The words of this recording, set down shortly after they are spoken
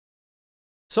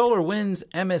Solarwinds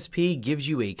MSP gives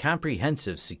you a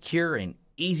comprehensive, secure, and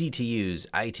easy-to-use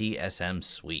ITSM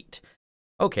suite.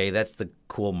 Okay, that's the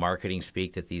cool marketing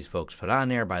speak that these folks put on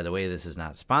there. By the way, this is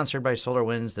not sponsored by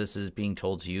SolarWinds. This is being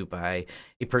told to you by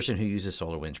a person who uses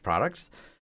SolarWinds products.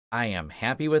 I am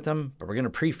happy with them, but we're going to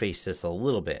preface this a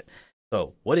little bit.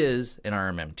 So what is an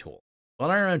RMM tool? Well,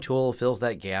 an RMM tool fills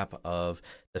that gap of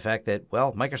the fact that,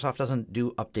 well, Microsoft doesn't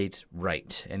do updates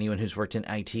right. Anyone who's worked in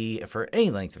IT for any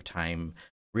length of time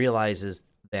realizes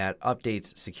that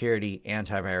updates, security,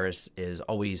 antivirus is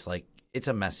always like, it's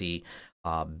a messy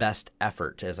best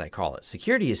effort, as I call it.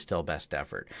 Security is still best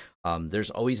effort. There's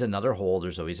always another hole.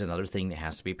 There's always another thing that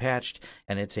has to be patched,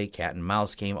 and it's a cat and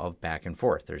mouse game of back and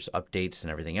forth. There's updates and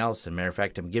everything else. As a matter of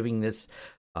fact, I'm giving this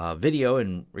video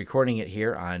and recording it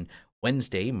here on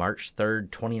Wednesday, March 3rd,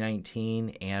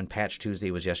 2019, and Patch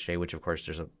Tuesday was yesterday, which of course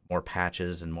there's more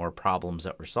patches and more problems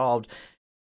that were solved.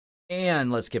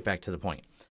 And let's get back to the point.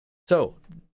 So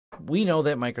we know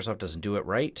that Microsoft doesn't do it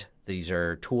right. These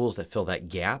are tools that fill that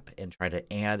gap and try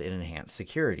to add and enhance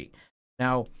security.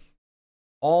 Now,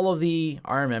 all of the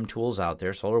RMM tools out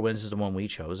there, SolarWinds is the one we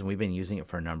chose, and we've been using it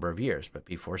for a number of years. But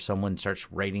before someone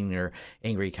starts writing their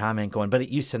angry comment going, but it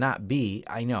used to not be,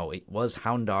 I know, it was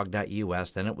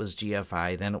hounddog.us, then it was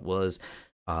GFI, then it was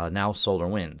now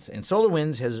SolarWinds. And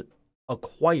SolarWinds has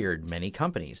acquired many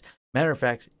companies. Matter of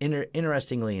fact,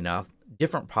 interestingly enough,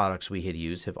 different products we had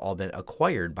used have all been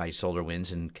acquired by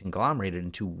SolarWinds and conglomerated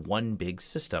into one big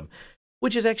system,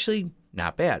 which is actually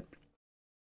not bad.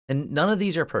 And none of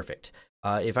these are perfect.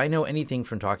 If I know anything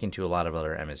from talking to a lot of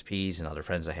other MSPs and other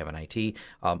friends I have in IT,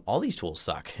 all these tools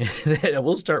suck.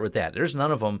 We'll start with that. There's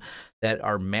none of them that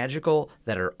are magical,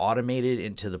 that are automated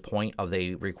into the point of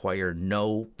they require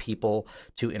no people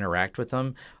to interact with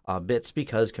them. It's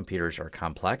because computers are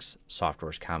complex,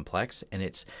 software is complex, and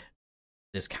it's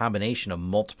this combination of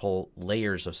multiple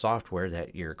layers of software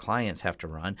that your clients have to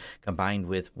run, combined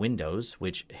with Windows,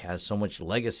 which has so much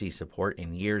legacy support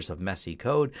and years of messy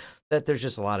code, that there's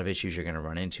just a lot of issues you're going to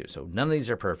run into. So none of these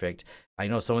are perfect. I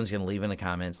know someone's going to leave in the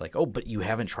comments like, oh, but you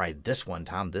haven't tried this one,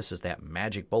 Tom. This is that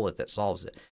magic bullet that solves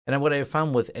it. And what I've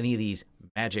found with any of these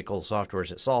magical softwares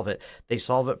that solve it, they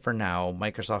solve it for now.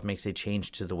 Microsoft makes a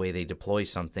change to the way they deploy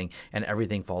something, and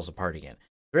everything falls apart again.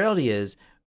 The reality is,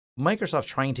 Microsoft's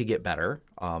trying to get better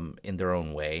in their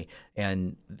own way,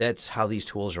 and that's how these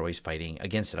tools are always fighting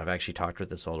against it. I've actually talked with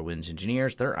the SolarWinds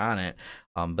engineers. They're on it,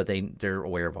 but they're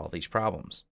aware of all these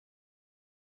problems.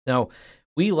 Now,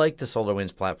 we like the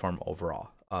SolarWinds platform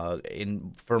overall.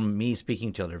 From me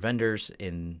speaking to other vendors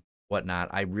and whatnot,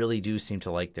 I really do seem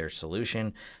to like their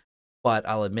solution, but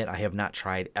I'll admit I have not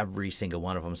tried every single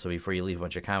one of them. So before you leave a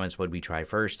bunch of comments, what did we try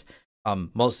first?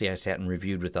 Mostly I sat and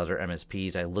reviewed with other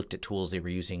MSPs. I looked at tools they were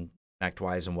using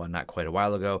ConnectWise and whatnot quite a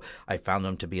while ago. I found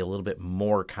them to be a little bit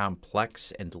more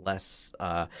complex and less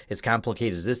as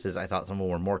complicated as this is. I thought some of them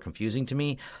were more confusing to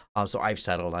me. So I've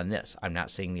settled on this. I'm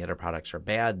not saying the other products are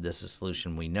bad. This is a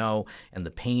solution we know, and the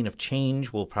pain of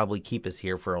change will probably keep us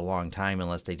here for a long time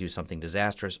unless they do something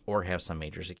disastrous or have some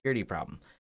major security problem.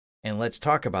 And let's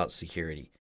talk about security.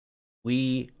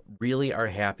 We really are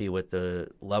happy with the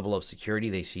level of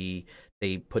security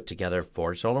they put together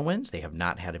for SolarWinds. They have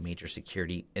not had a major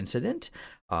security incident.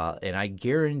 And I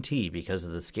guarantee, because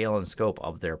of the scale and scope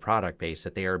of their product base,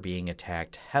 that they are being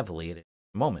attacked heavily at the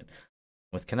moment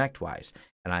with ConnectWise.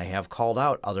 And I have called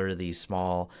out other of these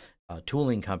small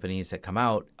tooling companies that come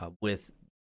out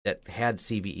that had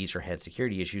CVEs or had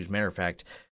security issues. Matter of fact,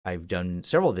 I've done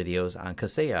several videos on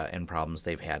Kaseya and problems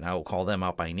they've had. And I will call them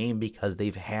out by name because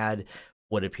they've had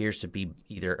what appears to be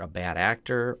either a bad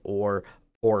actor or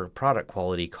poor product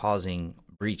quality causing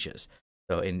breaches.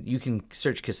 So, and you can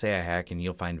search Kaseya hack and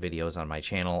you'll find videos on my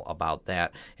channel about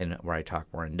that and where I talk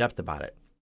more in depth about it.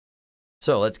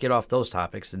 So let's get off those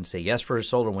topics and say yes for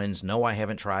SolarWinds. No, I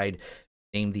haven't tried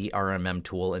name the RMM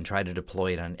tool and try to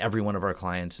deploy it on every one of our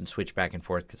clients and switch back and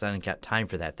forth because I haven't got time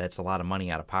for that. That's a lot of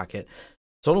money out of pocket.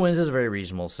 SolarWinds is a very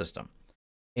reasonable system.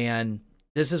 And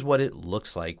this is what it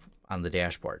looks like on the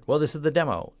dashboard. Well, this is the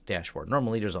demo dashboard.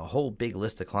 Normally, there's a whole big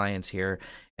list of clients here,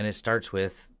 and it starts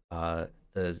with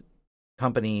the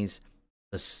companies,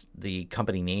 the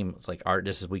company name. It's like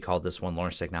we called this one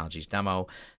Lawrence Technologies Demo.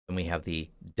 Then we have the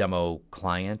demo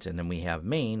client, and then we have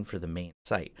main for the main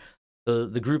site. So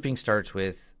the grouping starts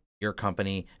with your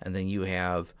company, and then you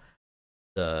have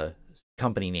the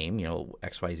company name,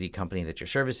 XYZ company that you're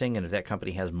servicing. And if that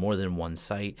company has more than one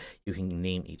site, you can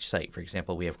name each site. For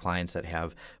example, we have clients that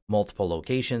have multiple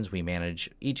locations. We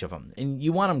manage each of them. And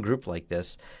you want them grouped like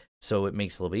this so it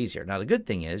makes it a little bit easier. Now, the good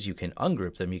thing is you can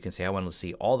ungroup them. You can say, I want to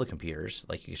see all the computers.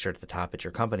 Like you start at the top at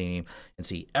your company name and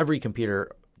see every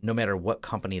computer no matter what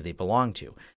company they belong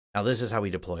to. Now, this is how we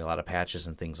deploy a lot of patches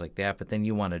and things like that, but then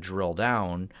you want to drill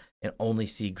down and only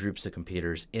see groups of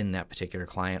computers in that particular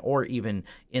client or even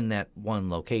in that one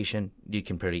location. You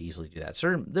can pretty easily do that.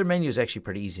 So their menu is actually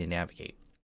pretty easy to navigate.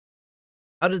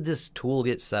 How did this tool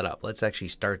get set up? Let's actually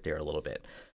start there a little bit.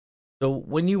 So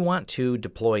when you want to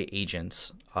deploy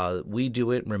agents, we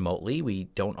do it remotely. We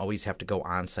don't always have to go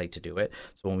on site to do it.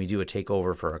 So when we do a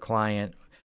takeover for a client,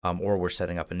 or we're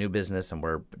setting up a new business and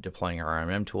we're deploying our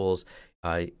RMM tools,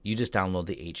 you just download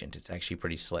the agent. It's actually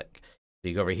pretty slick. So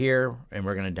you go over here and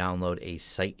we're going to download a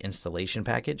site installation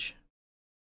package.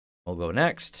 We'll go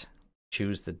next,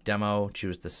 choose the demo,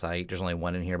 choose the site. There's only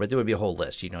one in here, but there would be a whole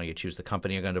list. You choose the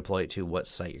company you're going to deploy it to, what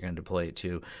site you're going to deploy it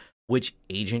to, which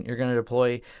agent you're going to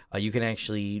deploy. You can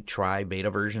actually try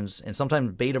beta versions, and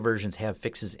sometimes beta versions have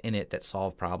fixes in it that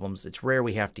solve problems. It's rare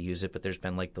we have to use it, but there's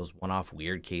been like those one-off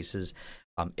weird cases.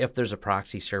 If there's a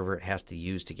proxy server it has to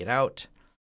use to get out,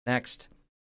 next,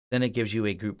 then it gives you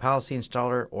a group policy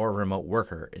installer or a remote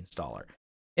worker installer.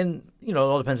 And, it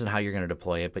all depends on how you're going to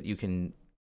deploy it, but you can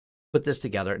put this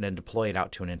together and then deploy it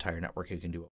out to an entire network. You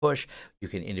can do a push. You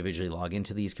can individually log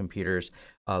into these computers.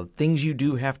 Things you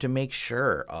do have to make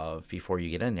sure of before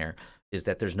you get in there is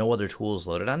that there's no other tools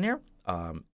loaded on there,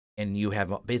 and you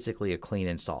have basically a clean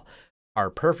install. Our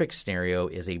perfect scenario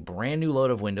is a brand new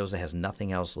load of Windows that has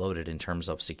nothing else loaded in terms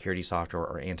of security software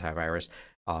or antivirus,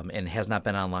 and has not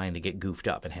been online to get goofed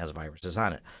up and has viruses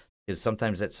on it. Because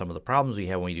sometimes that's some of the problems we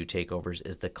have when we do takeovers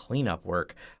is the cleanup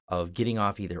work of getting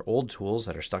off either old tools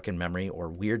that are stuck in memory or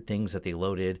weird things that they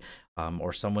loaded,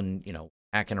 or someone,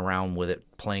 hacking around with it,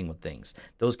 playing with things.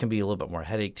 Those can be a little bit more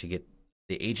headache to get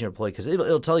the agent deployed because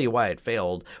it'll tell you why it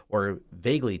failed or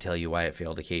vaguely tell you why it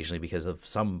failed occasionally because of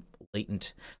some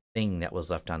latent thing that was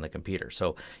left on the computer.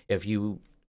 So if you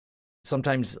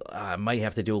sometimes might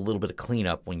have to do a little bit of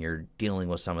cleanup when you're dealing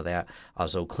with some of that.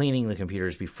 So cleaning the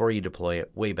computers before you deploy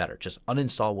it, way better. Just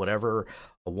uninstall whatever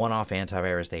one-off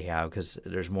antivirus they have because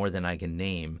there's more than I can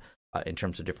name in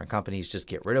terms of different companies. Just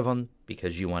get rid of them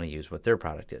because you want to use what their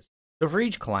product is. So for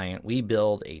each client, we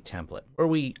build a template,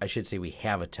 or I should say we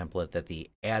have a template that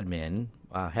the admin,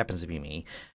 happens to be me,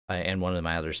 and one of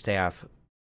my other staff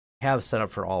have set up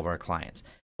for all of our clients.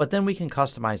 But then we can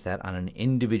customize that on an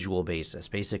individual basis.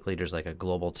 Basically, there's like a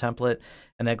global template,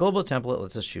 and that global template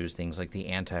lets us choose things like the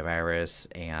antivirus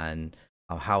and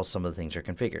how some of the things are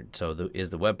configured. So is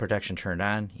the web protection turned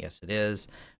on? Yes, it is.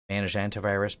 Managed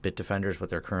antivirus, Bitdefender is what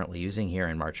they're currently using here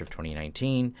in March of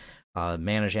 2019.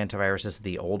 Managed antivirus is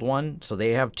the old one. So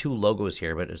they have two logos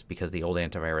here, but it's because the old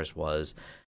antivirus was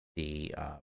the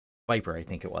Viper, I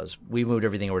think it was. We moved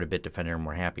everything over to Bitdefender and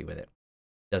we're happy with it.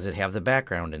 Does it have the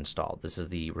background installed? This is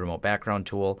the remote background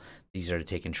tool. These are the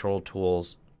take control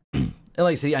tools. And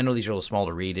like I say, I know these are a little small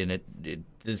to read, and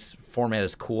this format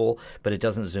is cool, but it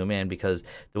doesn't zoom in because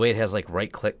the way it has like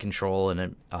right-click control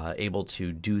and able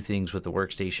to do things with the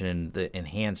workstation and the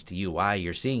enhanced UI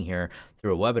you're seeing here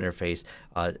through a web interface,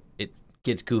 it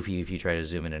gets goofy if you try to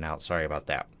zoom in and out. Sorry about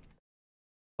that.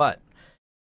 But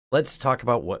let's talk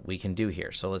about what we can do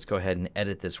here. So let's go ahead and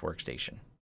edit this workstation.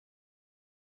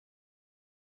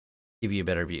 Give you a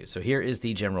better view. So here is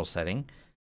the general setting.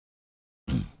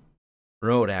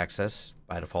 Remote access,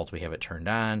 by default we have it turned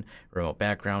on. Remote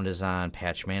background is on.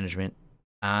 Patch management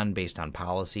on based on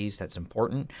policies. That's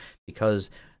important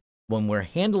because when we're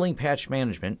handling patch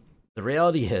management, the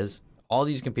reality is all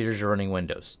these computers are running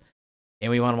Windows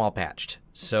and we want them all patched.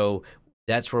 So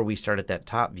that's where we start at that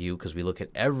top view because we look at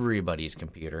everybody's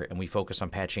computer and we focus on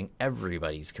patching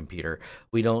everybody's computer.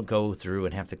 We don't go through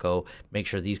and have to go make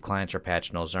sure these clients are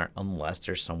patched and those aren't unless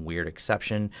there's some weird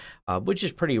exception, which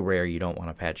is pretty rare. You don't want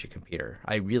to patch your computer.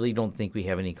 I really don't think we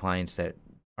have any clients that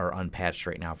are unpatched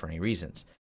right now for any reasons.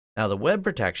 Now the web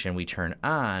protection we turn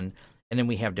on and then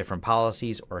we have different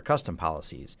policies or custom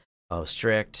policies of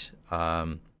strict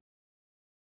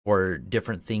or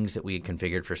different things that we had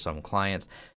configured for some clients.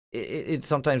 It's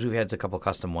sometimes we've had a couple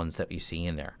custom ones that you see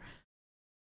in there.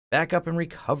 Backup and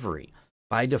recovery.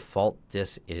 By default,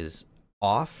 this is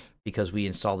off because we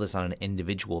install this on an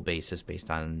individual basis based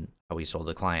on how we sold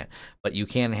the client. But you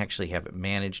can actually have it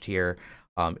managed here.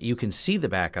 You can see the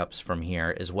backups from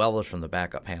here as well as from the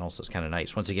backup panel, so it's kind of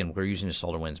nice. Once again, we're using the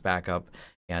Solarwinds backup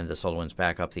and the Solarwinds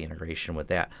backup, the integration with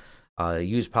that.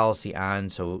 Use policy on,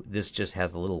 so this just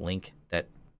has a little link that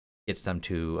gets them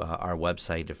to our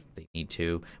website if they need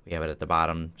to. We have it at the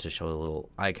bottom to show a little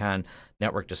icon.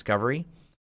 Network discovery,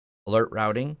 alert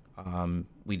routing.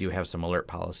 We do have some alert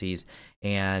policies,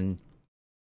 and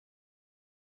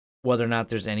whether or not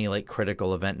there's any like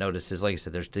critical event notices. Like I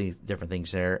said, there's different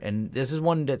things there, and this is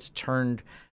one that's turned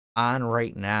on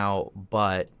right now,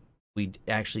 but we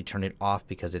actually turn it off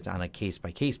because it's on a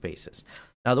case-by-case basis.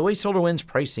 Now, the way SolarWinds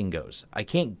pricing goes, I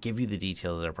can't give you the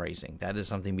details of their pricing. That is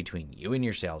something between you and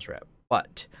your sales rep.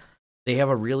 But they have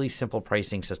a really simple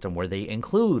pricing system where they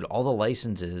include all the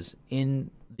licenses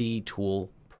in the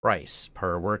tool price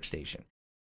per workstation.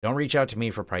 Don't reach out to me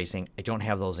for pricing. I don't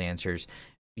have those answers.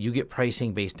 You get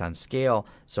pricing based on scale,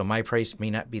 so my price may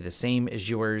not be the same as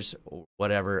yours or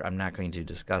whatever. I'm not going to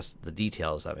discuss the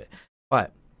details of it.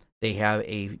 But they have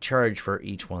a charge for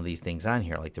each one of these things on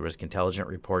here, like the risk intelligence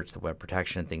reports, the web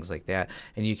protection, things like that.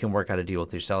 And you can work out a deal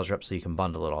with your sales rep so you can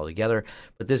bundle it all together.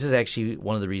 But this is actually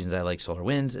one of the reasons I like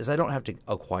SolarWinds is I don't have to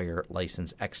acquire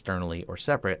license externally or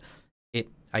separate.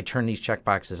 I turn these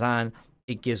checkboxes on.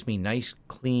 It gives me nice,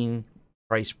 clean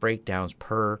price breakdowns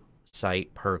per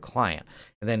site, per client.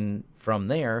 And then from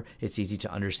there, it's easy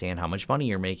to understand how much money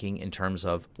you're making in terms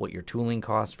of what your tooling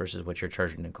costs versus what you're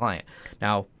charging the client.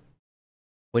 Now,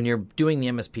 when you're doing the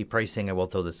MSP pricing, I will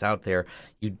throw this out there,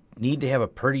 you need to have a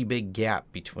pretty big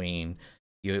gap between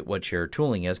what your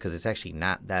tooling is, because it's actually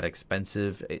not that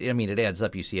expensive. I mean, it adds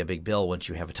up. You see a big bill once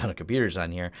you have a ton of computers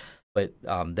on here, but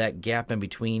that gap in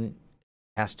between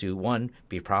has to, one,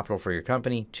 be profitable for your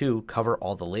company, two, cover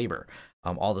all the labor,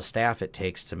 all the staff it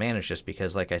takes to manage this,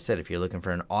 because like I said, if you're looking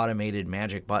for an automated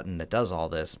magic button that does all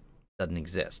this, it doesn't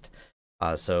exist.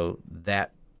 So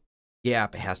that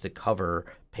gap has to cover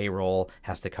payroll,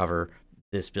 has to cover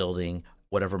this building,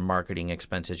 whatever marketing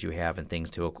expenses you have and things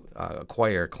to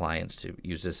acquire clients to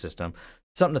use this system.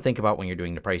 Something to think about when you're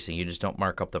doing the pricing. You just don't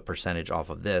mark up the percentage off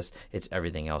of this. It's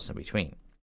everything else in between.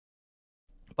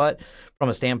 But from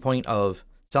a standpoint of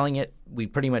selling it, we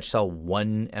pretty much sell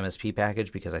one MSP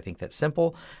package because I think that's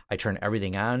simple. I turn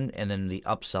everything on, and then the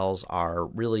upsells are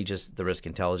really just the risk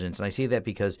intelligence. And I see that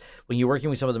because when you're working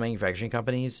with some of the manufacturing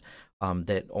companies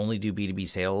that only do B2B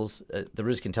sales, the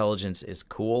risk intelligence is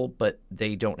cool, but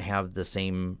they don't have the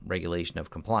same regulation of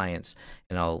compliance.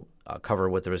 And I'll cover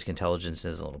what the risk intelligence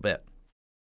is in a little bit.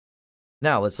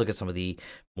 Now, let's look at some of the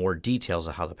more details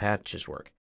of how the patches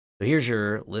work. So here's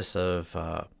your list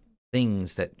of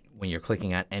things that when you're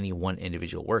clicking on any one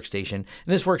individual workstation, and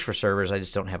this works for servers. I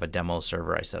just don't have a demo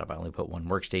server I set up. I only put one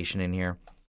workstation in here.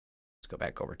 Let's go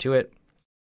back over to it.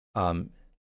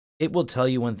 It will tell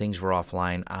you when things were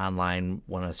offline, online,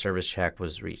 when a service check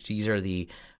was reached. These are the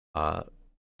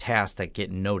tasks that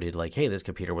get noted, like, hey, this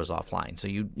computer was offline. So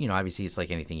you know, obviously it's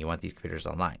like anything, you want these computers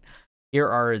online. Here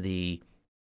are the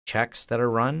checks that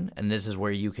are run, and this is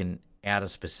where you can add a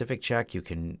specific check. You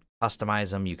can customize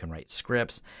them. You can write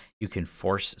scripts. You can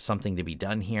force something to be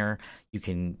done here. You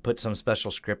can put some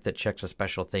special script that checks a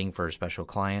special thing for a special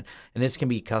client. And this can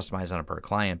be customized on a per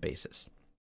client basis.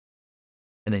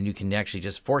 And then you can actually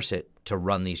just force it to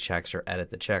run these checks or edit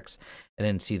the checks and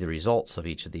then see the results of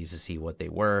each of these to see what they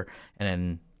were, and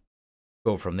then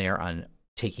go from there on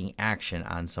taking action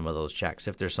on some of those checks.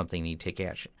 If there's something you need to take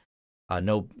action.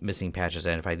 No missing patches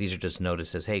identified. These are just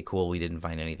notices. Hey, cool, we didn't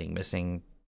find anything missing.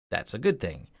 That's a good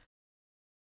thing.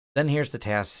 Then here's the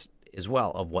tasks as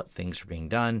well of what things are being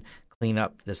done.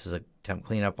 Cleanup. This is a temp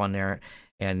cleanup on there.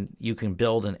 And you can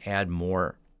build and add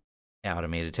more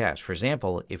automated tasks. For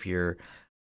example, if you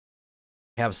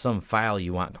have some file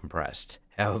you want compressed,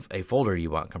 have a folder you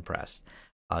want compressed,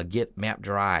 git map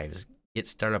drives, git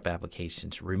startup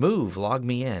applications, remove, log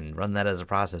me in, run that as a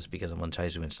process because someone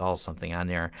tries to install something on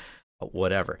there,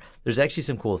 whatever. There's actually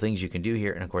some cool things you can do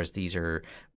here. And of course, these are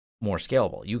more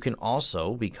scalable. You can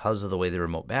also, because of the way the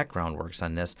remote background works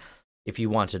on this, if you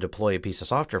want to deploy a piece of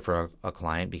software for a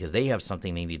client because they have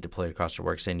something they need deployed across their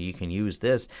workstation, you can use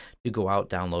this to go out,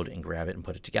 download, and grab it and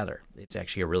put it together. It's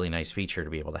actually a really nice feature to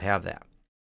be able to have that.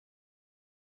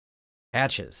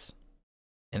 Patches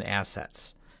and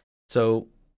assets. So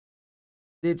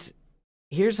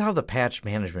here's how the patch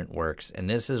management works, and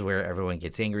this is where everyone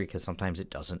gets angry because sometimes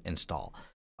it doesn't install.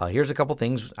 Here's a couple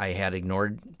things I had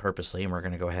ignored purposely, and we're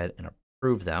going to go ahead and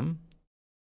approve them.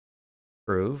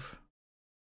 Approve.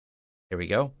 Here we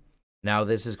go. Now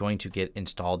this is going to get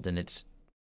installed, and it's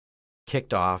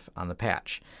kicked off on the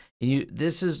patch. And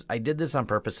I did this on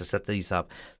purpose to set these up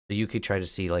so you could try to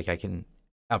see, like, I can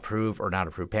approve or not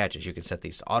approve patches. You can set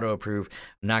these to auto approve.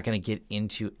 I'm not going to get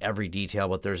into every detail,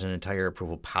 but there's an entire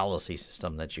approval policy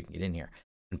system that you can get in here.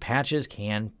 And patches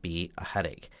can be a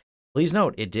headache. Please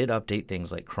note, it did update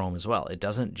things like Chrome as well. It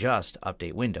doesn't just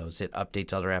update Windows. It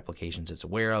updates other applications it's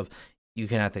aware of. You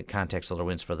can have to contact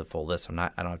SolarWinds for the full list. I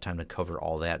don't have time to cover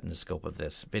all that in the scope of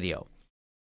this video.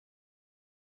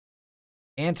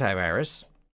 Antivirus.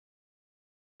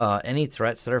 Any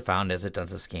threats that are found as it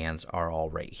does the scans are all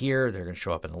right here. They're going to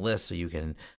show up in a list, so you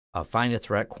can find a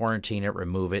threat, quarantine it,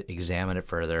 remove it, examine it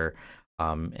further,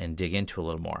 and dig into a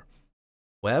little more.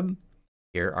 web,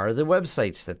 here are the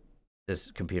websites that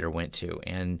this computer went to.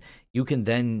 And you can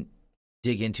then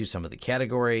dig into some of the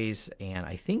categories. And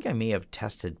I think I may have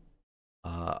tested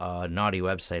a naughty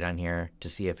website on here to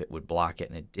see if it would block it,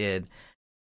 and it did.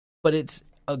 But it's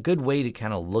a good way to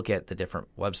kind of look at the different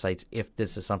websites if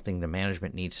this is something the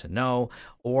management needs to know,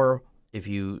 or if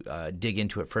you dig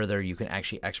into it further, you can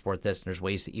actually export this. And there's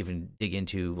ways to even dig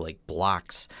into like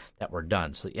blocks that were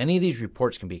done. So any of these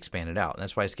reports can be expanded out. And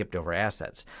that's why I skipped over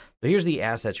assets. So here's the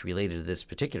assets related to this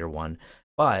particular one,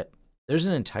 but there's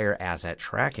an entire asset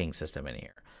tracking system in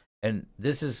here. And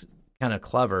this is kind of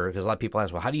clever because a lot of people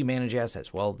ask, well, how do you manage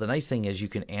assets? Well, the nice thing is you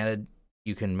can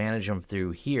manage them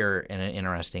through here in an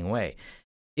interesting way.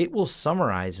 It will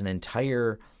summarize an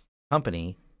entire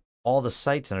company, all the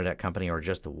sites under that company, or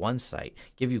just the one site,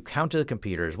 give you count of the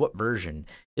computers, what version.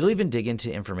 It'll even dig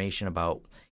into information about,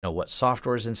 what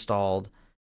software is installed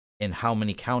and how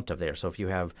many count of there. So if you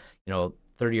have,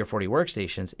 30 or 40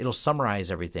 workstations, it'll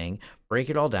summarize everything, break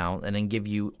it all down, and then give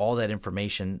you all that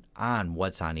information on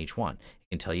what's on each one.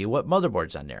 It can tell you what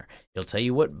motherboard's on there. It'll tell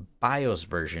you what BIOS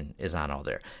version is on all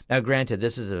there. Now, granted,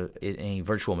 this is a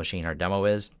virtual machine. Our demo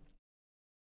is.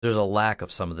 There's a lack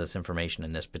of some of this information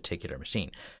in this particular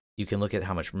machine. You can look at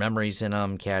how much memory's in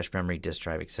them, cache memory, disk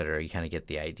drive, etc. You kind of get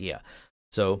the idea.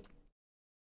 So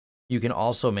you can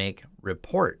also make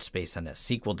reports based on this,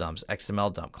 SQL dumps,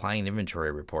 XML dump, client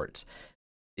inventory reports.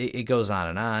 It goes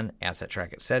on, asset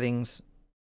tracker settings,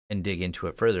 and dig into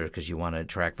it further because you want to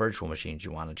track virtual machines.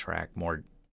 You want to track more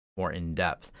in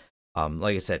depth.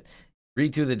 Like I said,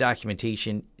 read through the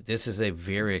documentation. This is a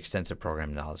very extensive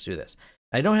program. Now let's do this.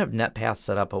 I don't have NetPath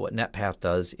set up, but what NetPath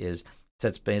does is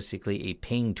it's basically a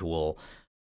ping tool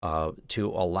to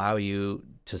allow you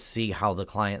to see how the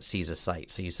client sees a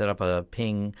site. So you set up a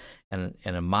ping and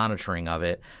a monitoring of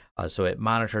it. So it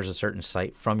monitors a certain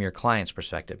site from your client's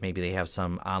perspective. Maybe they have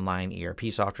some online ERP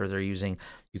software they're using.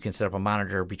 You can set up a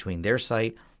monitor between their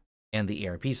site and the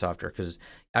ERP software, because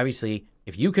obviously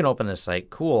if you can open this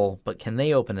site, cool, but can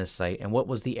they open this site? And what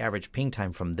was the average ping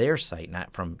time from their site,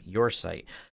 not from your site?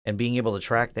 And being able to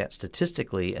track that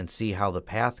statistically and see how the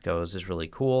path goes is really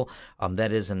cool.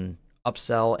 That is an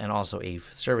upsell and also a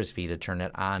service fee to turn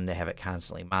it on to have it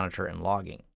constantly monitor and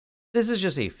logging. This is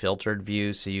just a filtered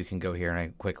view, so you can go here and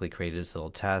I quickly created this little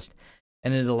test.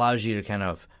 And it allows you to kind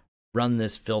of run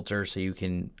this filter so you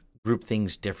can group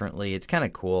things differently. It's kind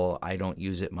of cool. I don't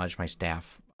use it much. My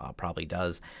staff probably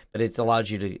does. But it allows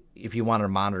you to, if you want to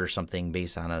monitor something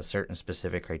based on a certain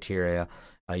specific criteria,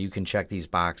 you can check these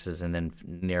boxes and then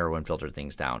narrow and filter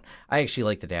things down. I actually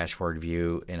like the dashboard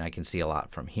view, and I can see a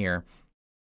lot from here.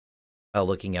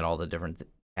 Looking at all the different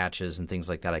patches and things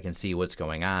like that, I can see what's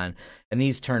going on. And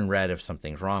these turn red if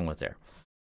something's wrong with there.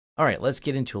 All right, let's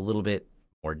get into a little bit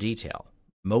more detail.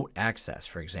 Remote access,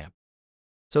 for example.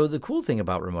 So the cool thing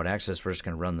about remote access, we're just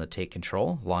going to run the take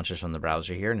control, launch this from the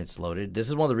browser here, and it's loaded. This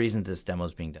is one of the reasons this demo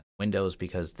is being done in Windows,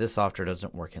 because this software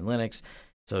doesn't work in Linux.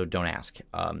 So don't ask.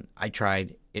 I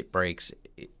tried, it breaks,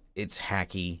 it's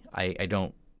hacky.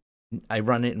 I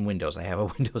run it in Windows. I have a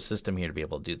Windows system here to be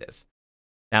able to do this.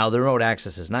 Now the remote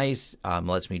access is nice.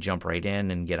 Lets me jump right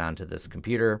in and get onto this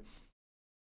computer,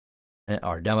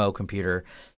 our demo computer,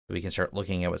 so we can start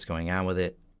looking at what's going on with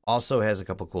it. Also has a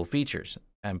couple cool features.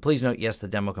 And please note, yes, the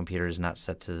demo computer is not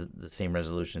set to the same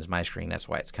resolution as my screen. That's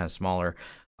why it's kind of smaller.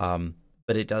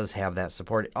 But it does have that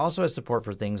support. It also has support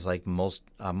for things like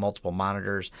multiple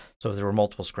monitors. So if there were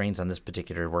multiple screens on this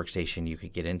particular workstation, you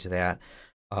could get into that.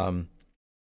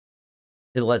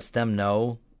 It lets them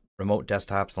know, remote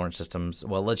desktops, Lawrence Systems,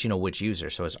 well, it lets you know which user.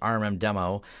 So it's RMM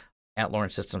demo at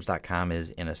lawrencesystems.com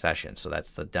is in a session. So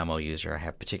that's the demo user I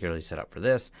have particularly set up for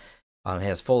this. It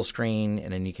has full screen,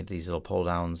 and then you get these little pull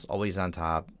downs, always on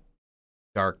top,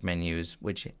 dark menus,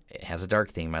 which it has a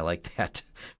dark theme. I like that.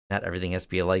 Not everything has to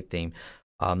be a light theme.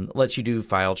 Lets you do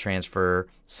file transfer,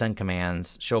 send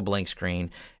commands, show blank screen.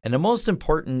 And the most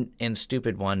important and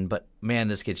stupid one, but man,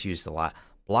 this gets used a lot,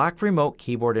 block remote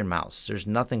keyboard and mouse. There's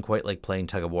nothing quite like playing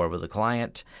tug of war with a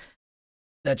client.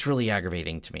 That's really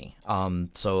aggravating to me.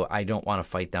 So I don't want to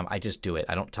fight them. I just do it.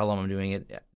 I don't tell them I'm doing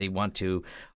it. They want to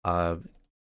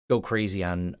go crazy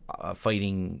on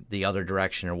fighting the other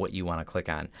direction or what you want to click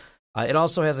on. It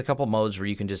also has a couple modes where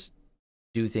you can just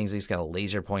do things. It's got a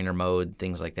laser pointer mode,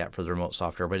 things like that for the remote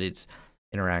software, but it's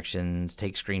interactions,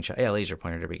 take screenshot. Yeah, laser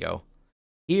pointer, there we go.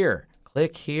 Here,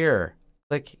 click here,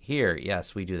 click here.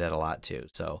 Yes, we do that a lot too.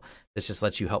 So this just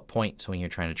lets you help point. So when you're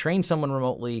trying to train someone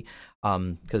remotely,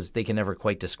 because they can never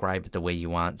quite describe it the way you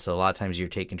want. So a lot of times your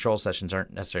take control sessions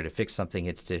aren't necessarily to fix something.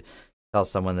 It's to tell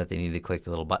someone that they need to click the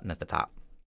little button at the top.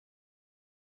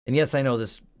 And yes, I know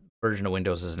this version of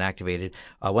Windows isn't activated.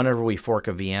 Whenever we fork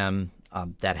a VM,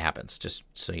 that happens. Just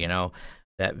so you know,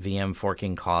 that VM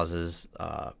forking causes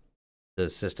the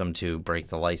system to break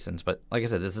the license. But like I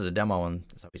said, this is a demo, and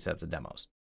that's how we set up the demos.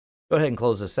 Go ahead and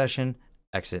close this session,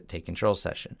 exit take control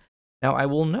session. Now I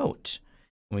will note,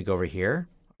 when we go over here,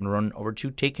 I'm going to run over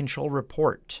to take control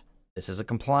report. This is a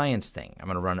compliance thing. I'm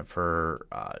going to run it for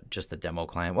just the demo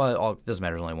client. Well, it doesn't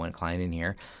matter, there's only one client in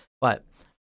here. But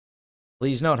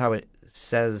please note how it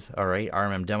says, all right,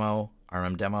 RMM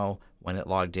demo, when it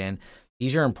logged in.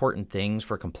 These are important things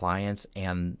for compliance,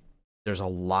 and there's a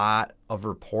lot of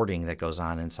reporting that goes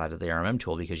on inside of the RMM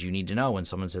tool, because you need to know when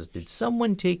someone says, did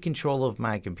someone take control of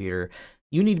my computer?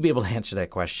 You need to be able to answer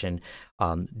that question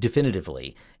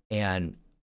definitively and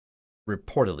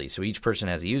reportedly. So each person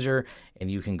has a user,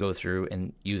 and you can go through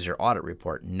and user audit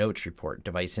report, notes report,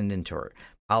 device inventory,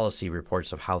 policy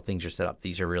reports of how things are set up.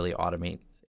 These are really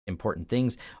important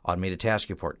things. Automated task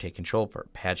report, take control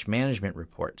report, patch management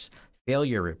reports,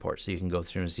 failure reports, so you can go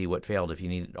through and see what failed if you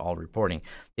need all reporting.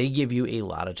 They give you a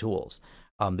lot of tools.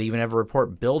 They even have a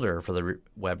report builder for the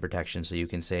web protection, so you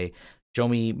can say, show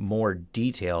me more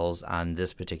details on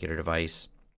this particular device,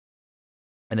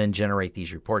 and then generate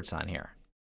these reports on here.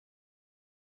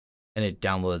 And it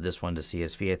downloaded this one to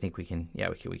CSV. I think we can, yeah,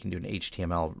 we can do an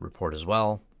HTML report as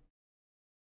well.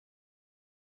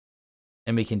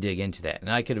 And we can dig into that.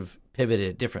 And I could have pivoted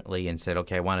it differently and said,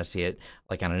 okay, I want to see it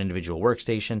like on an individual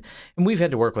workstation. And we've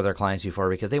had to work with our clients before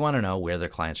because they want to know where their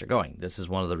clients are going. This is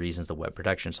one of the reasons the web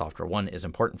protection software, 1, is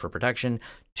important for protection.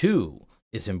 2,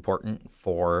 is important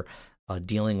for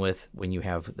dealing with when you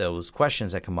have those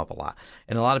questions that come up a lot.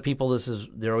 And a lot of people,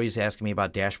 they're always asking me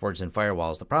about dashboards and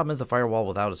firewalls. The problem is the firewall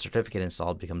without a certificate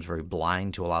installed becomes very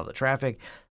blind to a lot of the traffic.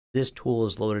 This tool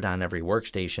is loaded on every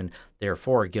workstation,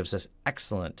 therefore it gives us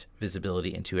excellent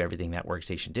visibility into everything that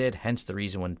workstation did. Hence the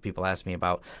reason when people ask me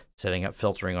about setting up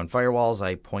filtering on firewalls,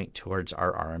 I point towards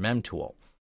our RMM tool.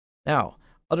 Now,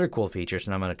 other cool features,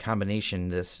 and I'm going to combination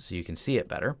this so you can see it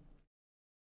better.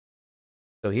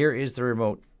 So here is the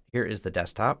remote, here is the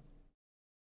desktop,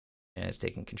 and it's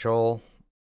taking control.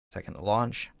 Second to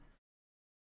launch.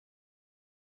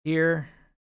 Here,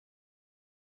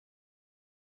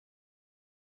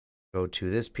 go to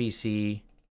this PC,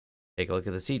 take a look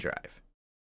at the C drive.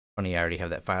 Funny, I already have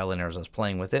that file in there as I was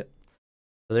playing with it.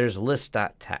 So there's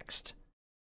list.txt.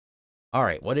 All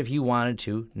right, what if you wanted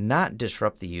to not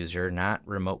disrupt the user, not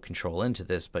remote control into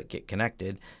this, but get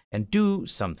connected and do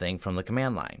something from the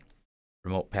command line?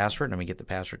 Remote password, let me get the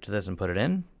password to this and put it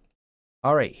in.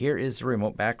 All right, here is the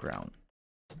remote background.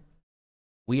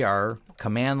 We are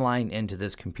command line into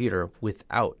this computer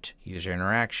without user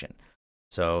interaction.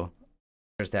 So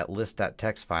there's that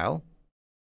list.txt file.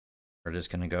 We're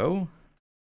just going to go.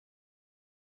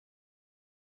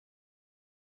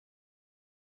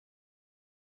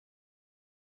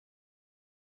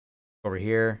 Over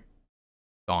here,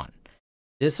 gone.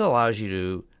 This allows you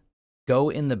to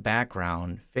go in the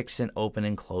background, fix and open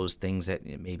and close things that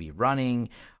may be running.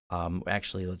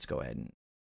 Actually, let's go ahead and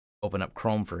open up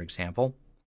Chrome, for example.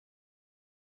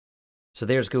 So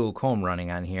there's Google Chrome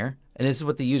running on here. And this is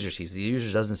what the user sees. The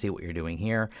user doesn't see what you're doing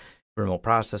here. Remote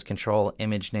process control,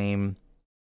 image name,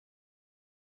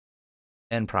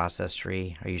 end process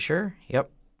tree. Are you sure? Yep.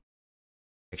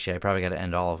 Actually, I probably got to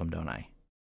end all of them, don't I?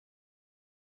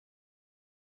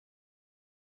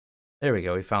 There we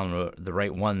go. We found the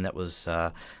right one that was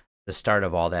the start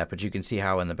of all that. But you can see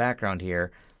how in the background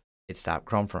here, it stopped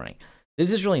Chrome from running.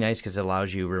 This is really nice because it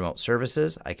allows you remote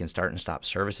services. I can start and stop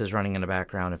services running in the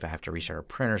background. If I have to restart a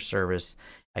printer service,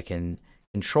 I can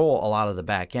control a lot of the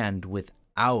back end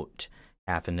without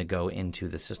having to go into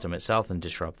the system itself and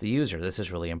disrupt the user. This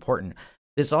is really important.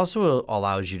 This also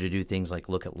allows you to do things like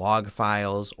look at log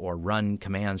files or run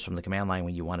commands from the command line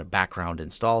when you want to background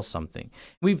install something.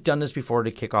 We've done this before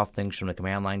to kick off things from the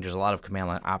command line. There's a lot of command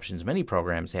line options many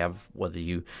programs have, whether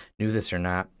you knew this or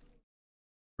not,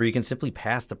 where you can simply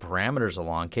pass the parameters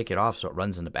along, kick it off so it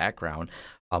runs in the background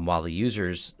while the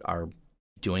users are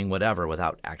doing whatever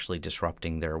without actually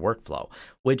disrupting their workflow,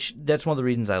 which that's one of the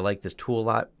reasons I like this tool a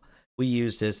lot. We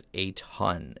use this a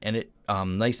ton, and it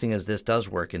nice thing is this does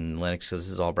work in Linux because this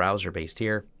is all browser based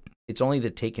here. It's only the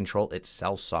Take Control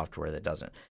itself software that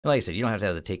doesn't. And like I said, you don't have to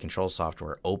have the Take Control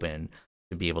software open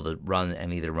to be able to run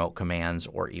any of the remote commands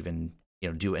or even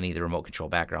do any of the remote control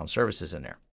background services in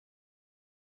there.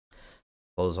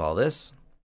 Close all this.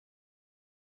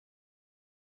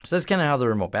 So that's kind of how the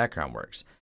remote background works.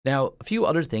 Now, a few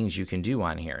other things you can do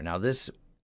on here. Now, this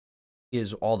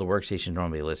is all the workstations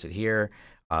normally listed here.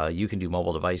 You can do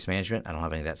mobile device management. I don't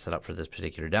have any of that set up for this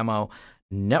particular demo.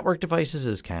 Network devices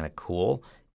is kind of cool.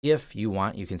 If you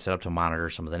want, you can set up to monitor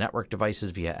some of the network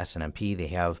devices via SNMP. They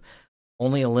have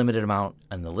only a limited amount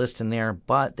on the list in there,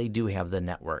 but they do have the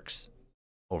networks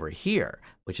over here,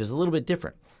 which is a little bit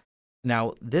different.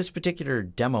 Now, this particular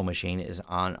demo machine is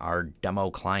on our demo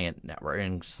client network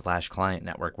 / client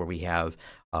network, where we have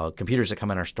computers that come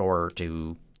in our store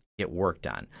to get work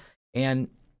done. And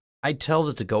I tell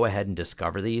it to go ahead and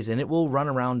discover these, and it will run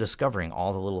around discovering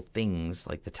all the little things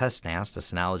like the test NAS, the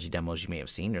Synology demos you may have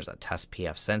seen. There's a test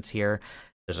PF Sense here.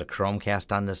 There's a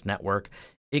Chromecast on this network.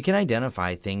 It can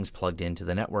identify things plugged into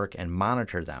the network and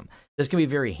monitor them. This can be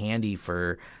very handy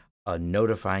for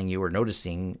notifying you or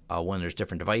noticing when there's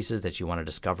different devices that you want to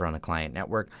discover on a client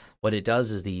network. What it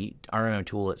does is the RMM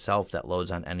tool itself that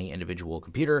loads on any individual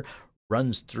computer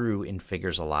runs through and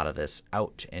figures a lot of this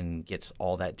out and gets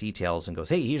all that details and goes,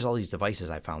 hey, here's all these devices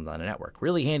I found on a network.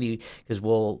 Really handy, because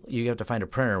you have to find a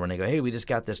printer when they go, hey, we just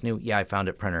got this new, yeah, I found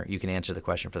it printer. You can answer the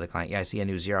question for the client. Yeah, I see a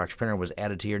new Xerox printer was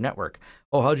added to your network.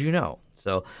 Oh, how'd you know?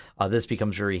 So this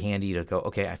becomes very handy to go,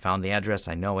 okay, I found the address,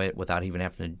 I know it, without even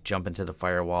having to jump into the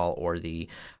firewall or the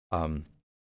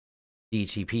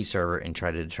DHCP server and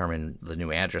try to determine the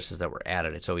new addresses that were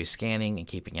added. It's always scanning and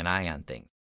keeping an eye on things.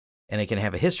 And it can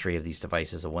have a history of these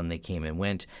devices of when they came and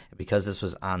went. Because this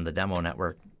was on the demo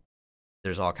network,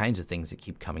 there's all kinds of things that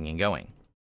keep coming and going.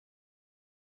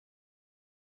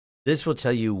 This will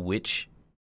tell you which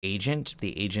agent.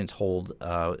 The agents hold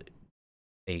a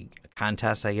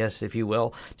contest, I guess, if you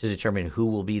will, to determine who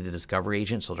will be the discovery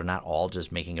agent. So they're not all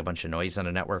just making a bunch of noise on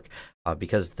a network.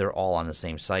 Because they're all on the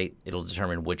same site, it'll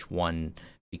determine which one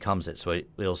becomes it. So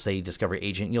it'll say discovery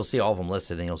agent. You'll see all of them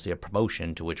listed, and you'll see a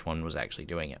promotion to which one was actually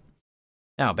doing it.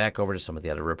 Now, back over to some of the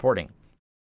other reporting.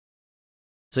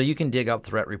 So you can dig up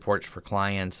threat reports for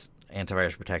clients,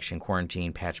 antivirus protection,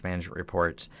 quarantine, patch management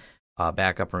reports,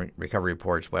 backup and recovery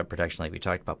reports, web protection like we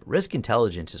talked about. But risk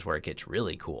intelligence is where it gets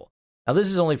really cool. Now,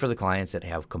 this is only for the clients that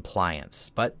have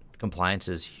compliance, but compliance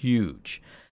is huge.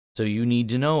 So you need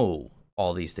to know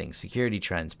all these things: security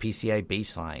trends, PCI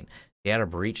baseline, data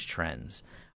breach trends.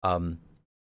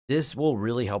 This will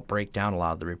really help break down a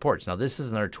lot of the reports. Now, this is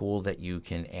another tool that you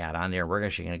can add on there. We're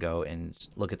actually going to go and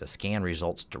look at the scan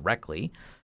results directly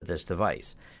for this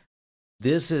device.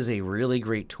 This is a really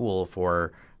great tool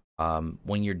for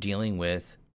when you're dealing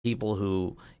with people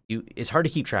who it's hard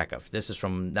to keep track of. This is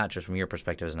from not just from your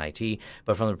perspective as an IT,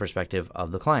 but from the perspective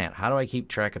of the client. How do I keep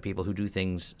track of people who do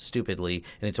things stupidly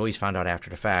and it's always found out after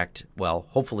the fact? Well,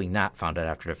 hopefully not found out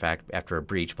after the fact, after a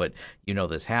breach, but you know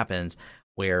this happens,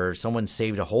 where someone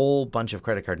saved a whole bunch of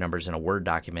credit card numbers in a Word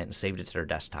document and saved it to their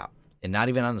desktop and not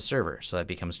even on the server. So that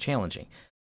becomes challenging.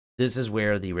 This is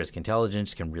where the risk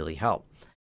intelligence can really help.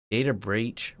 Data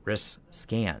breach risk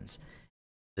scans.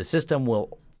 The system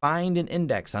will find an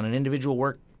index on an individual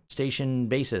workstation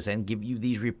basis and give you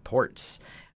these reports.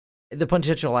 The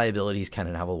potential liability is kind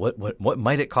of novel. What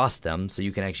might it cost them? So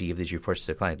you can actually give these reports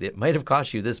to the client. It might have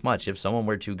cost you this much if someone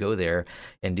were to go there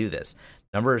and do this.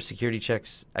 Number of security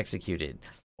checks executed,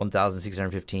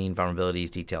 1,615 vulnerabilities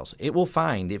details. It will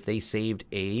find if they saved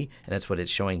and that's what it's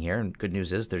showing here. And good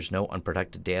news is there's no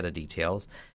unprotected data details.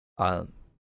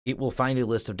 It will find a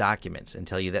list of documents and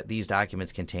tell you that these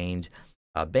documents contained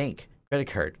a bank, credit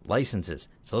card, licenses,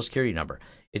 social security number.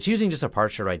 It's using just a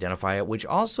parser to identify it, which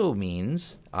also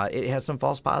means it has some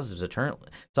false positives.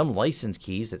 Some license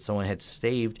keys that someone had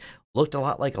saved looked a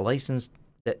lot like a license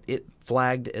that it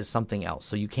flagged as something else.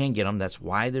 So you can get them. That's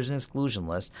why there's an exclusion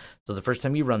list. So the first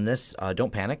time you run this,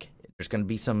 don't panic. There's going to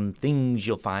be some things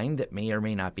you'll find that may or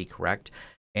may not be correct.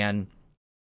 And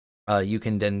you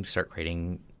can then start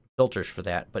creating filters for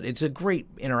that. But it's a great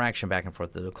interaction back and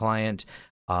forth with the client.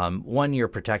 One, you're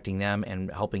protecting them and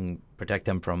helping protect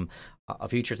them from a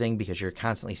future thing because you're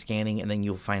constantly scanning. And then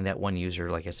you'll find that one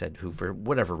user, like I said, who for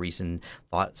whatever reason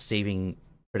thought saving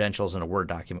credentials in a Word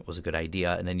document was a good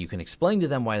idea, and then you can explain to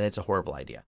them why that's a horrible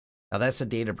idea. Now, that's a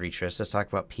data breach risk. Let's talk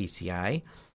about PCI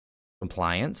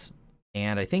compliance.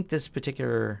 And I think this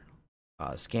particular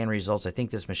scan results, I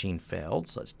think this machine failed.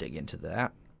 So let's dig into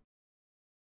that.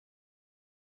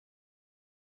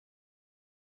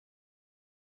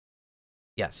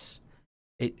 Yes,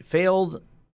 it failed.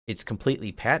 It's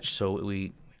completely patched, so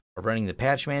we are running the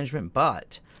patch management,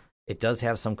 but it does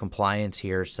have some compliance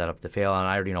here set up to fail, and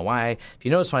I already know why. If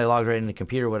you notice when I logged right into the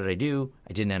computer, what did I do?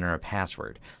 I didn't enter a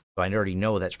password. So I already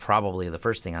know that's probably the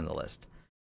first thing on the list.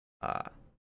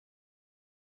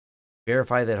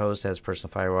 Verify that host has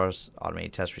personal firewalls,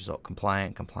 automated test result,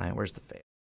 compliant. Where's the fail?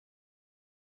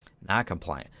 Not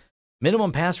compliant.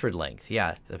 Minimum password length.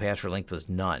 Yeah, the password length was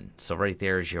none. So right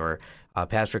there is your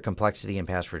password complexity and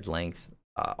password length.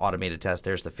 Automated test.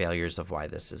 There's the failures of why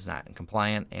this is not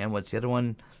compliant. And what's the other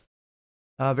one?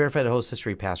 verified host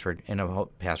history, password, and a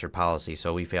password policy.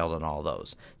 So we failed on all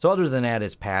those. So other than that,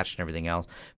 it's patched and everything else.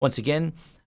 Once again,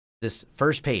 this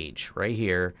first page right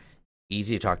here,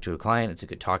 easy to talk to a client. It's a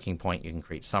good talking point. You can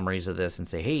create summaries of this and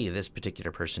say, hey, this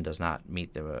particular person does not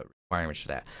meet the requirements for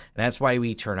that. And that's why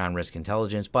we turn on risk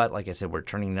intelligence. But like I said, we're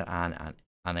turning it on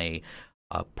a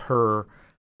per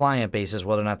client basis,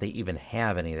 whether or not they even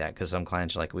have any of that. Because some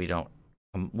clients are like, we don't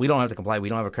have to comply. We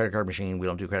don't have a credit card machine. We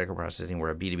don't do credit card processing.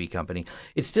 We're a B2B company.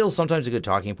 It's still sometimes a good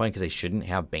talking point because they shouldn't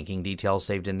have banking details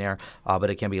saved in there. But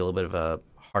it can be a little bit of a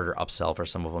harder upsell for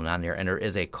some of them on there. And there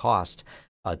is a cost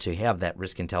to have that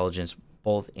risk intelligence,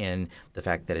 both in the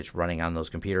fact that it's running on those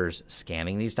computers,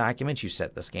 scanning these documents. You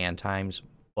set the scan times,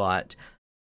 but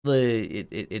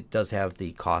it does have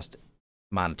the cost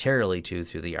monetarily too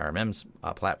through the RMM's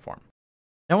platform.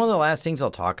 Now, one of the last things I'll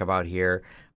talk about here,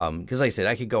 because like I said,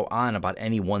 I could go on about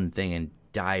any one thing and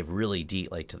dive really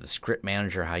deep, like to the script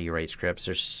manager, how you write scripts.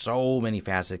 There's so many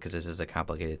facets because this is a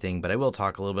complicated thing, but I will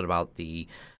talk a little bit about the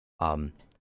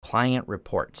client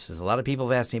reports. As a lot of people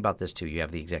have asked me about this too. You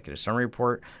have the executive summary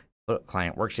report,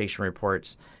 client workstation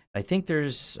reports. I think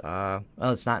there's, well,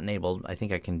 it's not enabled. I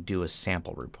think I can do a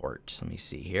sample report. So let me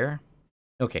see here.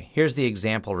 Okay, here's the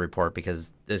example report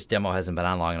because this demo hasn't been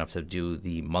on long enough to do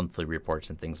the monthly reports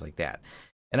and things like that.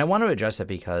 And I want to address it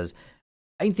because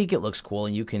I think it looks cool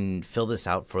and you can fill this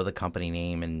out for the company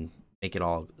name and make it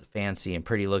all fancy and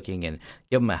pretty looking and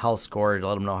give them a health score to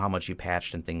let them know how much you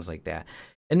patched and things like that.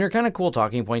 And they're kind of cool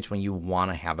talking points when you want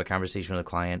to have a conversation with a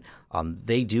client.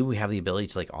 They do have the ability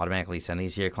to like automatically send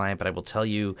these to your client, but I will tell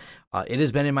you, it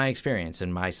has been in my experience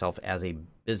and myself as a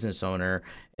business owner,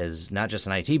 as not just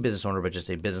an IT business owner, but just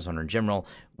a business owner in general,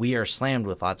 we are slammed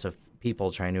with lots of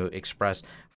people trying to express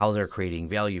how they're creating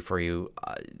value for you.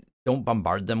 Don't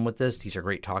bombard them with this. These are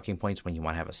great talking points when you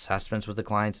want to have assessments with the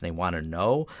clients and they want to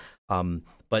know,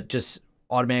 but just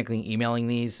automatically emailing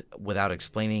these without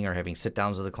explaining or having sit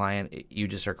downs with the client, you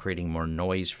just are creating more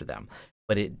noise for them.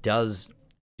 But it does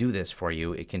do this for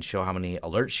you. It can show how many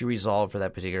alerts you resolve for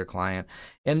that particular client.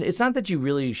 And it's not that you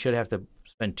really should have to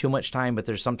spend too much time, but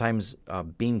there's sometimes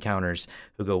bean counters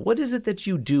who go, what is it that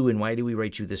you do and why do we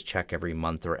write you this check every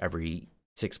month or every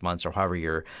 6 months or however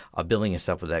you're billing us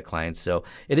up with that client? So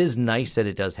it is nice that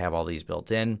it does have all these built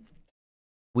in.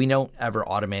 We don't ever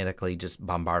automatically just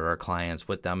bombard our clients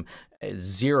with them.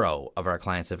 0 of our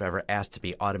clients have ever asked to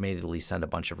be automatically send a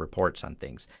bunch of reports on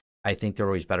things. I think they're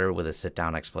always better with a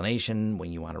sit-down explanation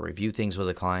when you want to review things with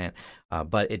a client,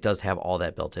 but it does have all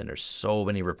that built in. There's so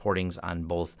many reportings on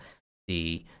both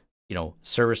the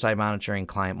server-side monitoring,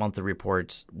 client monthly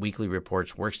reports, weekly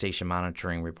reports, workstation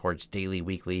monitoring reports, daily,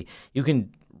 weekly. You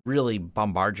can really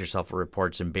bombard yourself with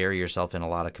reports and bury yourself in a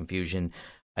lot of confusion.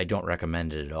 I don't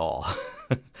recommend it at all.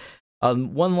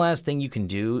 One last thing you can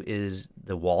do is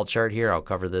the wall chart here. I'll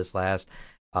cover this last.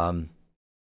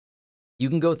 You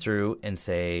can go through and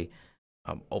say,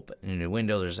 open a new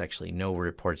window. There's actually no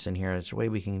reports in here. There's a way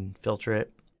we can filter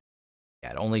it.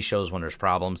 Yeah, it only shows when there's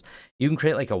problems. You can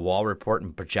create like a wall report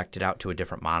and project it out to a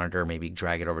different monitor, maybe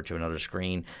drag it over to another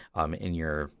screen in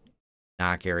your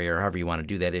NOC area or however you want to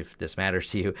do that if this matters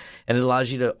to you. And it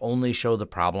allows you to only show the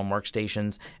problem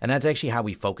workstations. And that's actually how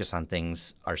we focus on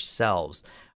things ourselves.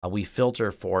 We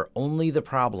filter for only the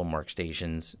problem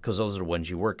workstations because those are the ones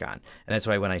you work on. And that's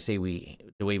why when I say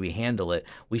the way we handle it,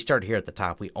 we start here at the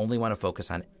top. We only want to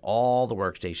focus on all the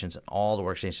workstations and all the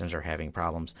workstations are having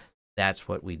problems. That's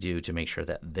what we do to make sure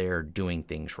that they're doing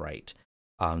things right,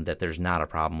 that there's not a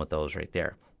problem with those right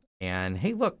there. And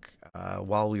hey, look,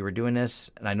 while we were doing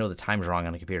this, and I know the time's wrong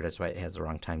on the computer, that's why it has the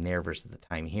wrong time there versus the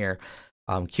time here.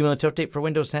 Cumulative update for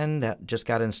Windows 10 that just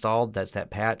got installed. That's that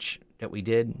patch that we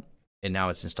did, and now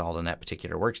it's installed on that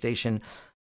particular workstation.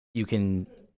 You can,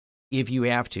 if you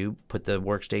have to, put the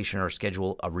workstation or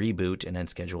schedule a reboot and then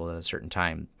schedule it at a certain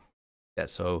time.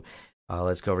 So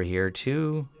let's go over here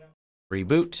to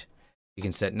reboot. You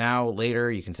can set now,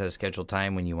 later. You can set a scheduled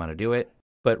time when you want to do it.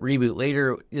 But reboot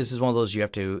later, this is one of those you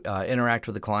have to interact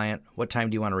with the client. What time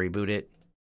do you want to reboot it?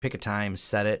 Pick a time,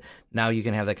 set it. Now you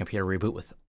can have that computer reboot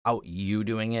without you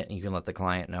doing it, and you can let the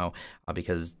client know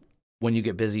because when you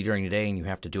get busy during the day and you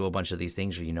have to do a bunch of these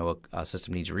things, or you know a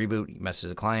system needs a reboot, you message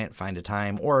the client, find a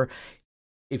time, or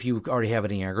if you already have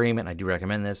it in your agreement, I do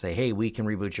recommend this, say, hey, we can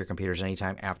reboot your computers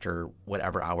anytime after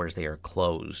whatever hours they are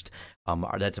closed.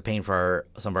 That's a pain for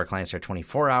some of our clients. Are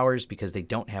 24 hours because they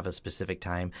don't have a specific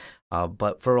time.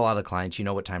 But for a lot of clients, you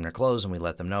know what time they're closed, and we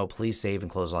let them know, please save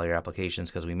and close all your applications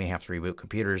because we may have to reboot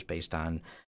computers based on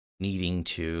needing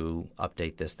to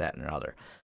update this, that, and another.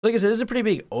 Like I said, this is a pretty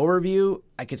big overview.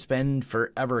 I could spend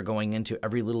forever going into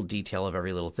every little detail of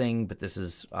every little thing, but this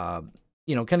is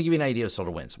kind of give you an idea of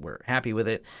Solarwinds. We're happy with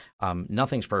it.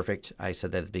 Nothing's perfect. I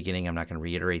said that at the beginning. I'm not going to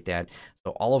reiterate that.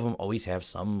 So all of them always have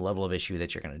some level of issue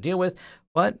that you're going to deal with,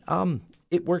 but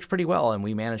it works pretty well, and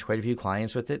we manage quite a few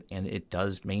clients with it, and it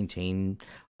does maintain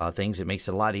things. It makes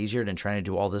it a lot easier than trying to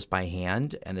do all this by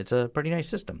hand, and it's a pretty nice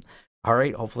system. All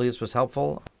right, hopefully this was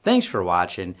helpful. Thanks for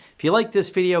watching. If you like this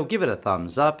video, give it a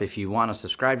thumbs up. If you want to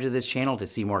subscribe to this channel to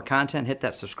see more content, hit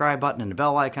that subscribe button and the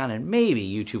bell icon, and maybe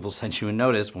YouTube will send you a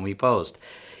notice when we post.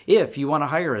 If you want to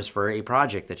hire us for a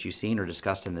project that you've seen or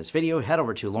discussed in this video, head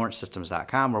over to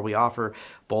lawrencesystems.com, where we offer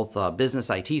both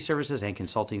business IT services and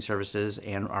consulting services,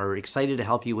 and are excited to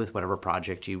help you with whatever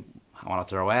project you want to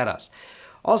throw at us.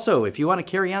 Also, if you want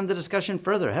to carry on the discussion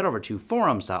further, head over to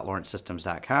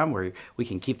forums.lawrencesystems.com, where we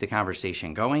can keep the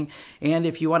conversation going. And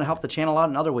if you want to help the channel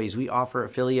out in other ways, we offer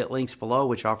affiliate links below,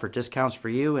 which offer discounts for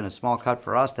you and a small cut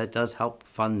for us. That does help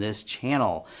fund this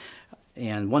channel.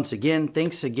 And once again,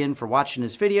 thanks again for watching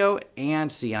this video,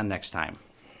 and see you on next time.